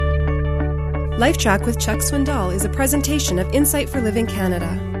LifeTrac with Chuck Swindoll is a presentation of Insight for Living Canada.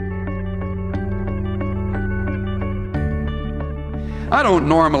 I don't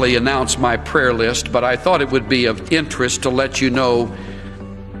normally announce my prayer list, but I thought it would be of interest to let you know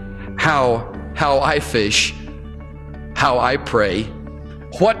how I fish, how I pray,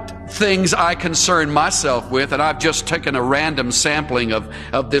 what things I concern myself with, and I've just taken a random sampling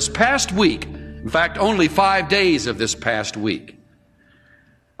of this past week. In fact, only 5 days of this past week.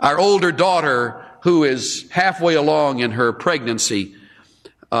 Our older daughter, who is halfway along in her pregnancy,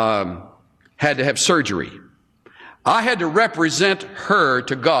 had to have surgery. I had to represent her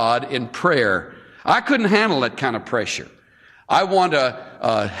to God in prayer. I couldn't handle that kind of pressure. I want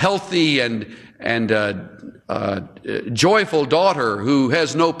a healthy and joyful daughter who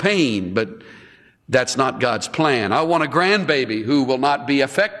has no pain, but that's not God's plan. I want a grandbaby who will not be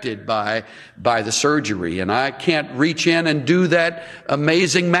affected by the surgery, and I can't reach in and do that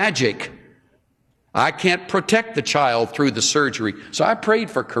amazing magic. I can't protect the child through the surgery. So I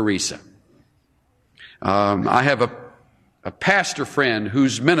prayed for Carissa. I have a pastor friend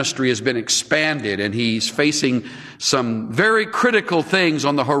whose ministry has been expanded, and he's facing some very critical things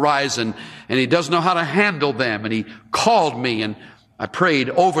on the horizon, and he doesn't know how to handle them. And he called me, and I prayed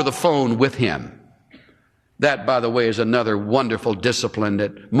over the phone with him. That, by the way, is another wonderful discipline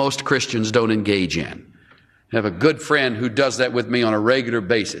that most Christians don't engage in. I have a good friend who does that with me on a regular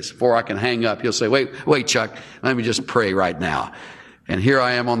basis. Before I can hang up, he'll say, wait, Chuck, let me just pray right now. And here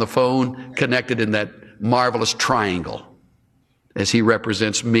I am on the phone, connected in that marvelous triangle, as he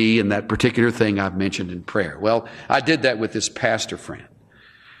represents me and that particular thing I've mentioned in prayer. Well, I did that with this pastor friend.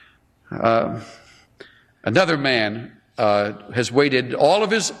 Another man has waited all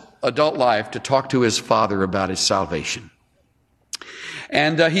of his adult life to talk to his father about his salvation.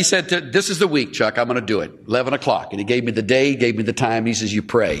 And he said, this is the week, Chuck, I'm going to do it, 11 o'clock. And he gave me the day, gave me the time. He says, you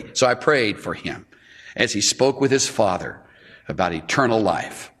pray. So I prayed for him as he spoke with his father about eternal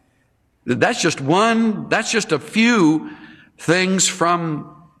life. That's just a few things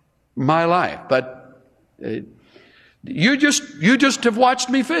from my life. But you just have watched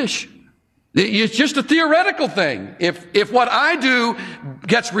me fish. It's just a theoretical thing. If what I do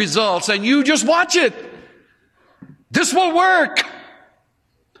gets results and you just watch it, this will work.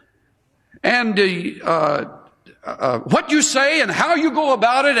 And what you say and how you go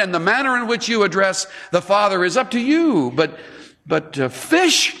about it and the manner in which you address the Father is up to you. But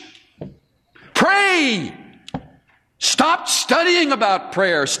fish, pray. Stop studying about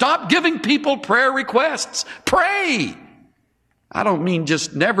prayer. Stop giving people prayer requests. Pray. I don't mean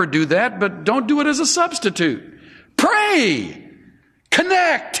just never do that, but don't do it as a substitute. Pray.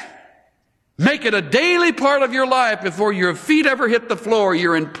 Connect. Make it a daily part of your life. Before your feet ever hit the floor,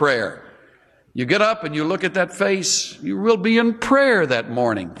 you're in prayer. You get up and you look at that face, you will be in prayer that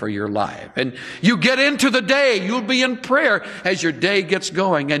morning for your life. And you get into the day, you'll be in prayer as your day gets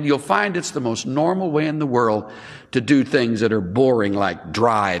going. And you'll find it's the most normal way in the world to do things that are boring, like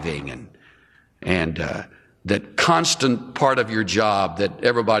driving and that constant part of your job that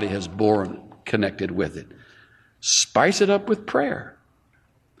everybody has born connected with it. Spice it up with prayer.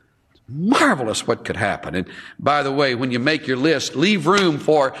 It's marvelous what could happen. And by the way, when you make your list, leave room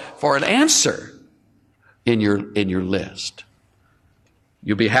for an answer in your list.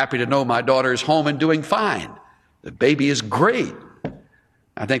 You'll be happy to know my daughter is home and doing fine. The baby is great.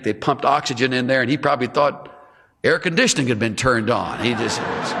 I think they pumped oxygen in there, and he probably thought air conditioning had been turned on. He just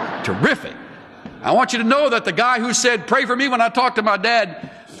was terrific. I want you to know that the guy who said, pray for me when I talk to my dad,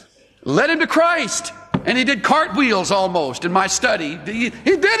 led him to Christ. And he did cartwheels almost in my study. He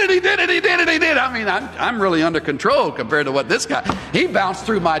did it. I mean, I'm really under control compared to what this guy, he bounced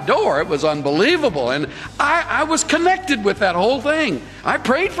through my door. It was unbelievable. And I was connected with that whole thing. I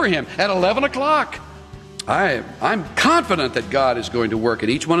prayed for him at 11 o'clock. I'm confident that God is going to work in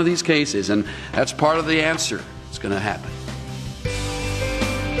each one of these cases. And that's part of the answer. It's going to happen.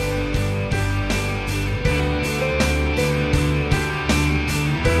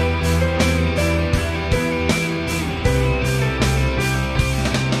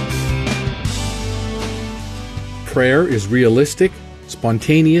 Prayer is realistic,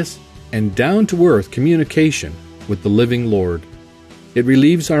 spontaneous, and down-to-earth communication with the living Lord. It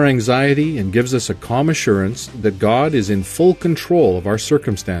relieves our anxiety and gives us a calm assurance that God is in full control of our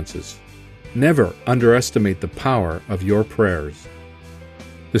circumstances. Never underestimate the power of your prayers.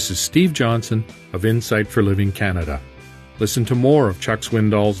 This is Steve Johnson of Insight for Living Canada. Listen to more of Chuck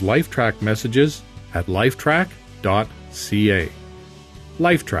Swindoll's LifeTrac messages at lifetrac.ca.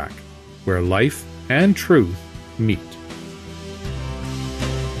 LifeTrac, where life and truth meet.